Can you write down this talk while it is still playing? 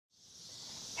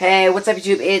Hey, what's up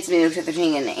YouTube? It's me,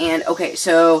 Luke13, and okay,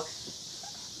 so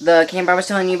the camp I was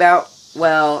telling you about,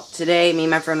 well, today me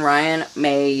and my friend Ryan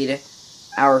made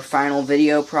our final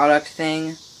video product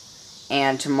thing,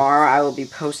 and tomorrow I will be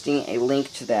posting a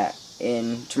link to that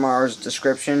in tomorrow's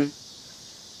description.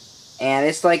 And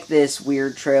it's like this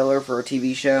weird trailer for a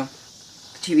TV show.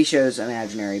 The TV show is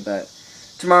imaginary, but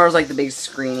tomorrow's like the big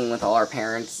screening with all our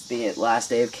parents, the last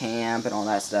day of camp and all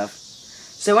that stuff.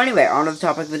 So anyway, on to the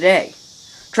topic of the day.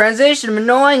 Transition of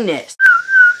annoyingness.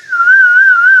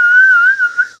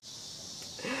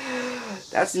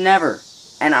 That's never,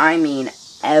 and I mean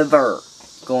ever,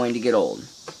 going to get old.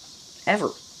 Ever.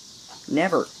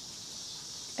 Never.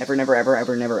 Ever, never, ever,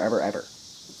 ever, never, ever, ever.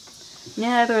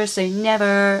 Never say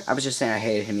never. I was just saying I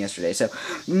hated him yesterday. So,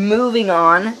 moving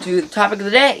on to the topic of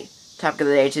the day. Topic of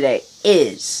the day today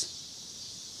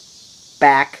is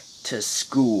back to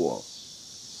school.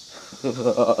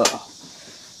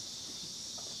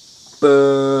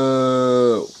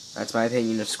 Boo. That's my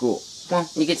opinion of school. Well,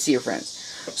 you get to see your friends.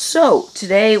 So,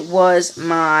 today was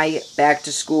my back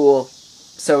to school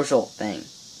social thing.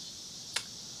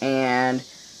 And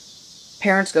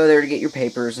parents go there to get your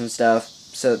papers and stuff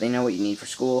so they know what you need for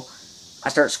school. I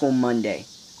start school Monday.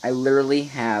 I literally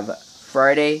have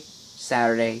Friday,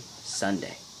 Saturday,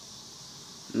 Sunday.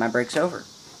 My break's over.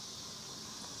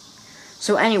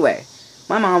 So anyway,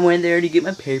 my mom went there to get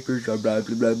my papers, blah, blah,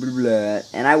 blah, blah, blah,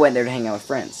 and I went there to hang out with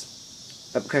friends.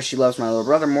 But because she loves my little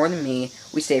brother more than me,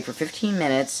 we stayed for 15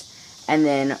 minutes, and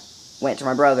then went to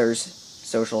my brother's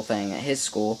social thing at his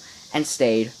school, and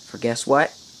stayed for, guess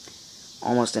what?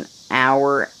 Almost an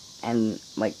hour and,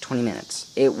 like, 20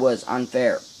 minutes. It was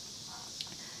unfair.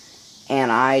 And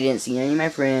I didn't see any of my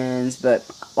friends, but,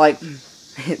 like,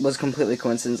 it was completely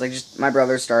coincidence. Like, just, my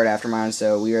brother started after mine,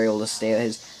 so we were able to stay at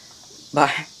his. But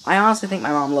I honestly think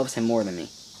my mom loves him more than me,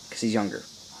 because he's younger.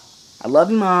 I love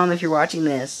you, Mom, if you're watching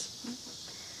this.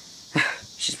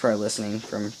 She's probably listening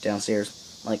from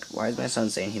downstairs. Like, why is my son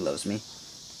saying he loves me?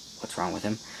 What's wrong with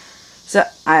him? So,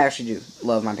 I actually do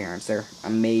love my parents. They're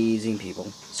amazing people.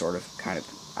 Sort of, kind of,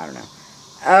 I don't know.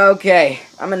 Okay,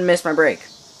 I'm going to miss my break.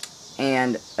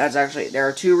 And that's actually, there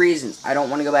are two reasons I don't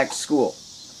want to go back to school.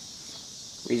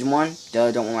 Reason one,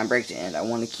 I don't want my break to end. I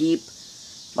want to keep,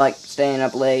 like, staying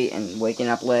up late and waking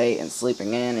up late and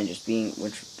sleeping in and just being,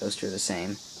 which those two are the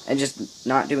same. And just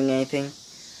not doing anything.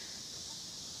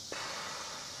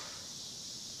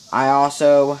 I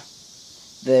also,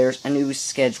 there's a new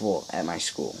schedule at my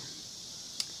school.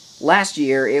 Last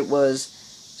year, it was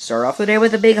start off the day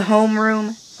with a big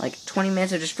homeroom, like 20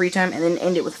 minutes of just free time, and then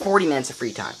end it with 40 minutes of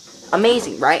free time.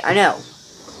 Amazing, right? I know.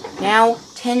 Now,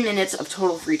 10 minutes of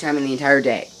total free time in the entire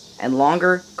day, and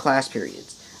longer class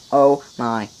periods. Oh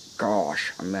my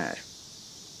gosh, I'm mad.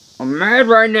 I'm mad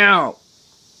right now.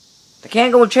 They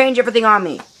can't go and change everything on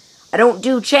me. I don't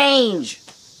do change.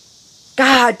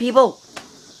 God, people.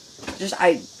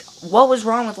 What was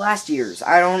wrong with last year's?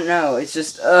 I don't know. It's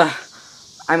just,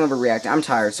 I'm overreacting. I'm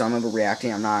tired, so I'm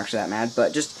overreacting. I'm not actually that mad,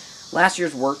 but just, last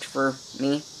year's worked for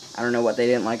me. I don't know what they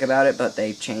didn't like about it, but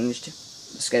they changed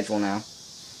the schedule now.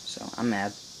 So, I'm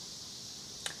mad.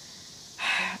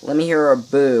 Let me hear a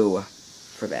boo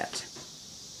for that.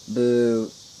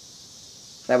 Boo.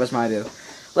 That was my boo.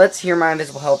 Let's hear my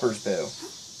invisible helper's boo.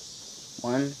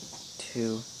 1,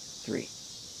 2, 3.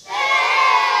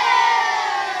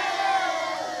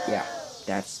 Yeah,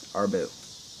 that's our boo.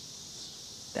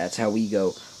 That's how we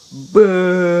go,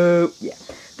 boo! Yeah,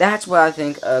 that's what I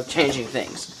think of changing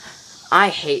things. I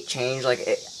hate change. Like,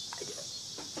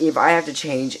 if I have to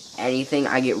change anything,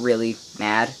 I get really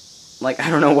mad. Like,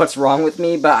 I don't know what's wrong with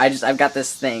me, but I've got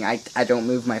this thing. I don't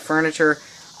move my furniture.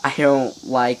 I don't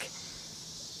like,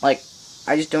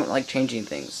 I just don't like changing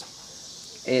things.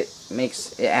 It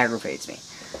aggravates me.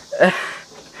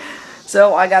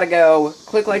 So, I gotta go.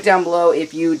 Click like down below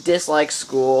if you dislike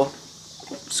school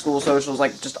socials,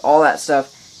 like, just all that stuff.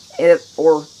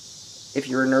 Or, if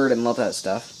you're a nerd and love that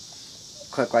stuff,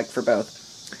 click like for both.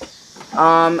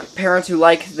 Parents who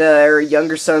like their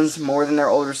younger sons more than their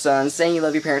older sons, saying you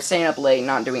love your parents, staying up late,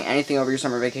 not doing anything over your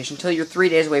summer vacation until you're 3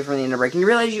 days away from the end of break, and you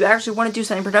realize you actually want to do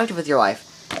something productive with your life,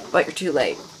 but you're too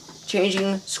late.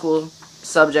 Changing school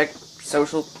subject,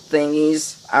 social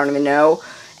thingies, I don't even know,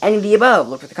 any of the above.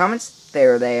 Look for the comments.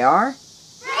 There they are.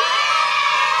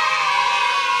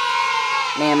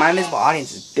 Man, my invisible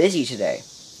audience is busy today.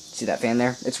 See that fan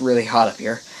there? It's really hot up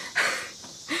here.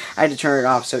 I had to turn it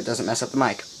off so it doesn't mess up the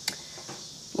mic.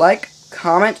 Like,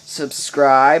 comment,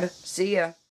 subscribe. See ya.